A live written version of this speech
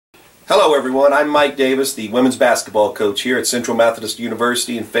Hello everyone, I'm Mike Davis, the women's basketball coach here at Central Methodist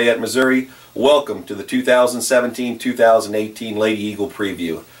University in Fayette, Missouri. Welcome to the 2017-2018 Lady Eagle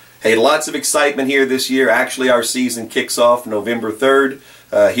Preview. Hey, lots of excitement here this year. Actually, our season kicks off November 3rd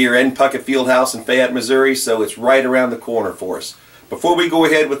here in Puckett Fieldhouse in Fayette, Missouri, so it's right around the corner for us. Before we go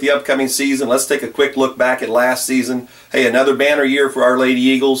ahead with the upcoming season, let's take a quick look back at last season. Hey, another banner year for our Lady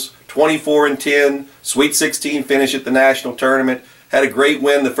Eagles. 24-10, Sweet 16 finish at the national tournament. Had a great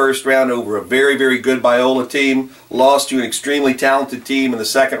win the first round over a very, very good Biola team. Lost to an extremely talented team in the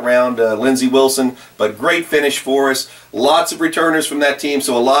second round, Lindsey Wilson, but great finish for us. Lots of returners from that team,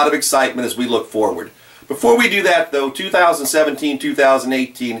 so a lot of excitement as we look forward. Before we do that, though,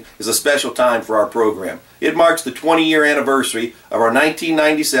 2017-2018 is a special time for our program. It marks the 20-year anniversary of our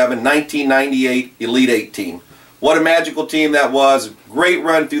 1997-1998 Elite Eight team. What a magical team that was. Great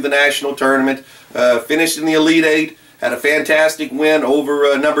run through the national tournament. Finished in the Elite Eight. Had a fantastic win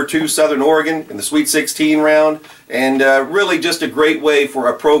over number 2 Southern Oregon in the Sweet 16 round. And really just a great way for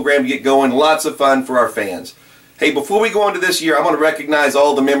our program to get going. Lots of fun for our fans. Hey, before we go into this year, I want to recognize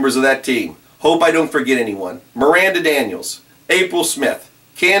all the members of that team. Hope I don't forget anyone. Miranda Daniels, April Smith,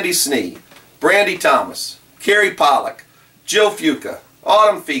 Candy Snee, Brandy Thomas, Carrie Pollock, Jill Fuca,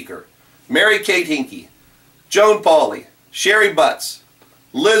 Autumn Feeker, Mary Kate Hinkey, Joan Pauley, Sherry Butts,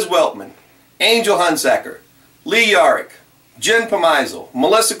 Liz Weltman, Angel Hunsacker, Lee Yarick, Jen Pomeisel,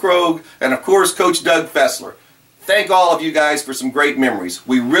 Melissa Krogh, and of course Coach Doug Fessler. Thank all of you guys for some great memories.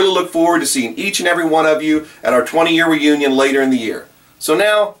 We really look forward to seeing each and every one of you at our 20-year reunion later in the year. So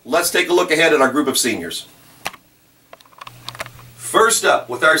now, let's take a look ahead at our group of seniors. First up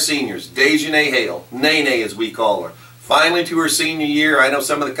with our seniors, Dejanay Hale, Nene as we call her. Finally to her senior year. I know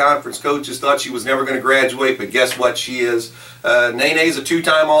some of the conference coaches thought she was never going to graduate, but guess what, she is. Nene is a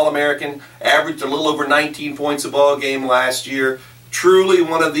two-time All-American, averaged a little over 19 points a ball game last year. Truly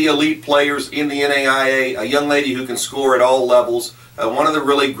one of the elite players in the NAIA, a young lady who can score at all levels, one of the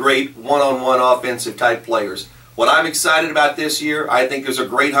really great one-on-one offensive type players. What I'm excited about this year, I think there's a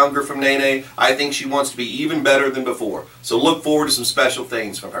great hunger from Nene. I think she wants to be even better than before. So look forward to some special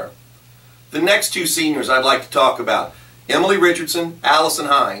things from her. The next two seniors I'd like to talk about, Emily Richardson, Allison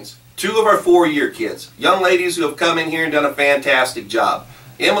Hines, two of our four-year kids, young ladies who have come in here and done a fantastic job.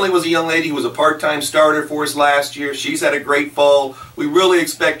 Emily was a young lady who was a part-time starter for us last year. She's had a great fall. We really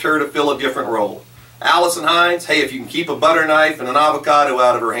expect her to fill a different role. Allison Hines, hey, if you can keep a butter knife and an avocado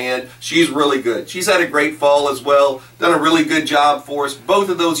out of her hand, she's really good. She's had a great fall as well, done a really good job for us. Both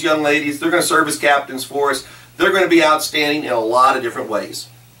of those young ladies, they're going to serve as captains for us. They're going to be outstanding in a lot of different ways.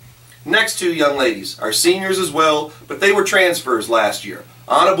 Next two young ladies are seniors as well, but they were transfers last year.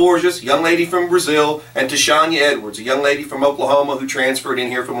 Ana Borges, young lady from Brazil, and Tashanya Edwards, a young lady from Oklahoma who transferred in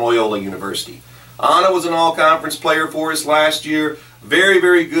here from Loyola University. Ana was an all-conference player for us last year. Very,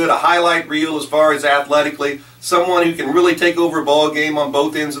 very good. A highlight reel as far as athletically. Someone who can really take over a ball game on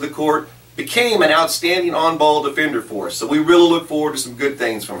both ends of the court. Became an outstanding on-ball defender for us. So we really look forward to some good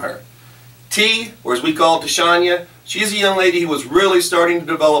things from her. T, or as we call Tashanya, she's a young lady who was really starting to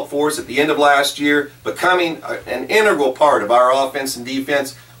develop for us at the end of last year, becoming an integral part of our offense and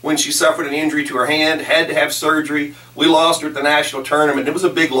defense. When she suffered an injury to her hand, had to have surgery. We lost her at the national tournament. It was a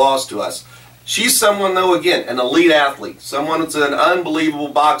big loss to us. She's someone, though, again, an elite athlete. Someone that's an unbelievable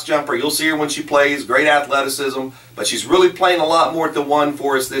box jumper. You'll see her when she plays. Great athleticism. But she's really playing a lot more at the one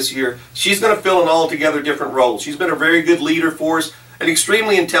for us this year. She's going to fill an altogether different role. She's been a very good leader for us. An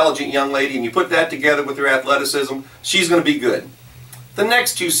extremely intelligent young lady. And you put that together with her athleticism, she's going to be good. The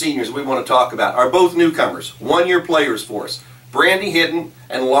next two seniors we want to talk about are both newcomers. One-year players for us. Brandy Hinton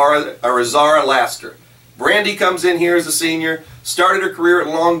and Zara Laster. Brandy comes in here as a senior. Started her career at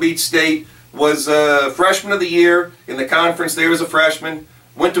Long Beach State. Was freshman of the year in the conference there as a freshman.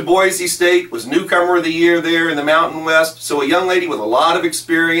 Went to Boise State, was newcomer of the year there in the Mountain West. So a young lady with a lot of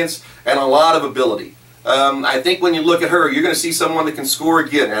experience and a lot of ability. I think when you look at her, you're going to see someone that can score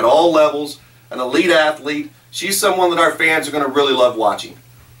again at all levels, an elite athlete. She's someone that our fans are going to really love watching.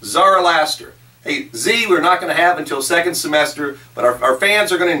 Zara Laster. Hey, Z we're not going to have until second semester, but our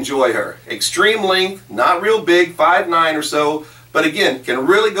fans are going to enjoy her. Extreme length, not real big, 5'9" or so. But again, can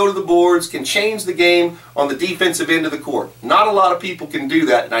really go to the boards, can change the game on the defensive end of the court. Not a lot of people can do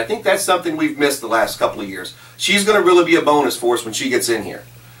that, and I think that's something we've missed the last couple of years. She's going to really be a bonus for us when she gets in here.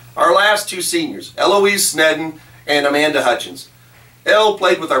 Our last two seniors, Eloise Snedden and Amanda Hutchins. Elle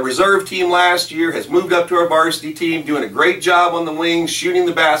played with our reserve team last year, has moved up to our varsity team, doing a great job on the wings, shooting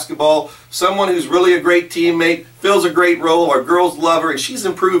the basketball. Someone who's really a great teammate, fills a great role. Our girls love her, and she's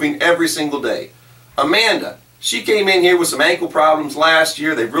improving every single day. Amanda, She came in here with some ankle problems last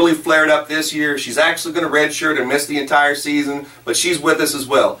year. They've really flared up this year. She's actually going to redshirt and miss the entire season, but she's with us as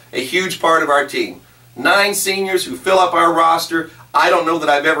well. A huge part of our team. 9 seniors who fill up our roster. I don't know that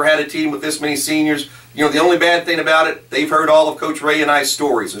I've ever had a team with this many seniors. You know, the only bad thing about it, they've heard all of Coach Ray and I's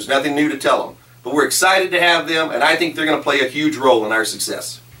stories. There's nothing new to tell them. But we're excited to have them, and I think they're going to play a huge role in our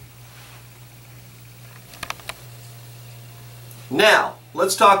success. Now,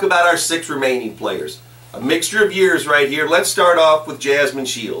 let's talk about our 6 remaining players. A mixture of years right here. Let's start off with Jasmine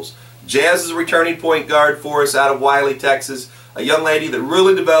Shields. Jazz is a returning point guard for us out of Wiley, Texas. A young lady that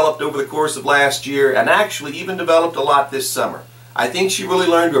really developed over the course of last year and actually even developed a lot this summer. I think she really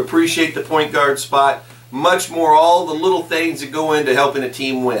learned to appreciate the point guard spot, much more all the little things that go into helping a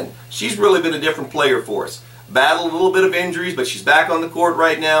team win. She's really been a different player for us. Battled a little bit of injuries, but she's back on the court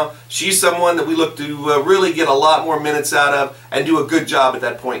right now. She's someone that we look to really get a lot more minutes out of and do a good job at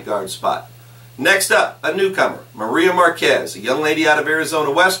that point guard spot. Next up, a newcomer, Maria Marquez, a young lady out of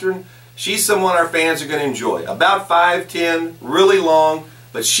Arizona Western. She's someone our fans are going to enjoy. About 5'10", really long,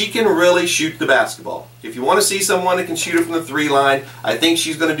 but she can really shoot the basketball. If you want to see someone that can shoot it from the 3 line, I think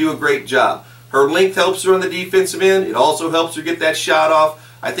she's going to do a great job. Her length helps her on the defensive end. It also helps her get that shot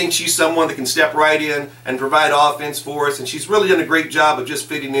off. I think she's someone that can step right in and provide offense for us, and she's really done a great job of just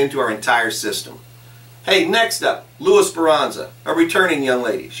fitting into our entire system. Hey, next up, Lua Speranza, a returning young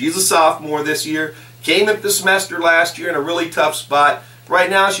lady. She's a sophomore this year, came up the semester last year in a really tough spot. Right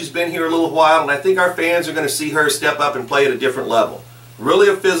now she's been here a little while, and I think our fans are going to see her step up and play at a different level. Really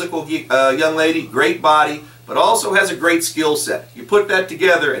a physical young lady, great body, but also has a great skill set. You put that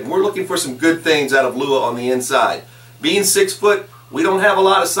together, and we're looking for some good things out of Lua on the inside. Being 6 foot, we don't have a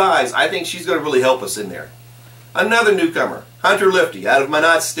lot of size. I think she's going to really help us in there. Another newcomer, Hunter Lifty, out of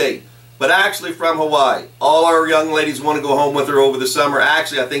Minot State, but actually from Hawaii. All our young ladies want to go home with her over the summer.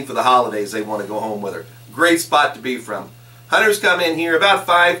 Actually, I think for the holidays they want to go home with her. Great spot to be from. Hunter's come in here about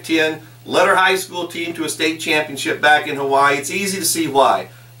 5'10", led her high school team to a state championship back in Hawaii. It's easy to see why.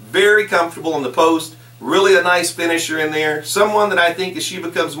 Very comfortable in the post, really a nice finisher in there. Someone that I think as she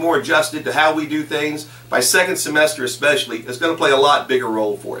becomes more adjusted to how we do things, by second semester especially, is going to play a lot bigger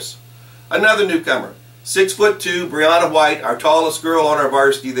role for us. Another newcomer, 6'2", Brianna White, our tallest girl on our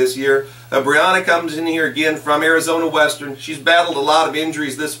varsity this year. Brianna comes in here again from Arizona Western. She's battled a lot of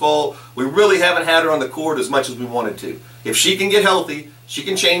injuries this fall. We really haven't had her on the court as much as we wanted to. If she can get healthy, she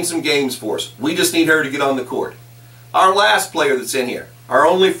can change some games for us. We just need her to get on the court. Our last player that's in here, our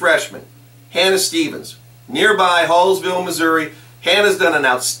only freshman, Hannah Stevens. Nearby Hallsville, Missouri. Hannah's done an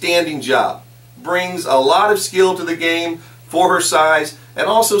outstanding job. Brings a lot of skill to the game for her size, and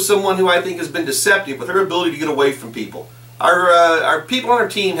also someone who I think has been deceptive with her ability to get away from people. Our people on our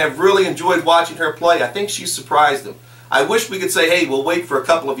team have really enjoyed watching her play. I think she's surprised them. I wish we could say, hey, we'll wait for a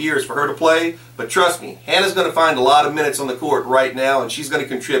couple of years for her to play, but trust me, Hannah's going to find a lot of minutes on the court right now, and she's going to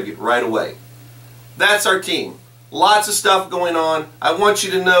contribute right away. That's our team. Lots of stuff going on. I want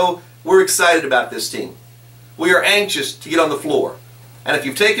you to know we're excited about this team. We are anxious to get on the floor. And if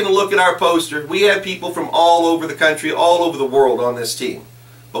you've taken a look at our poster, we have people from all over the country, all over the world on this team.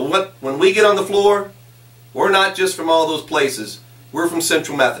 But when we get on the floor, we're not just from all those places. We're from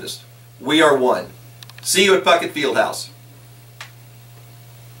Central Methodist. We are one. See you at Puckett Fieldhouse.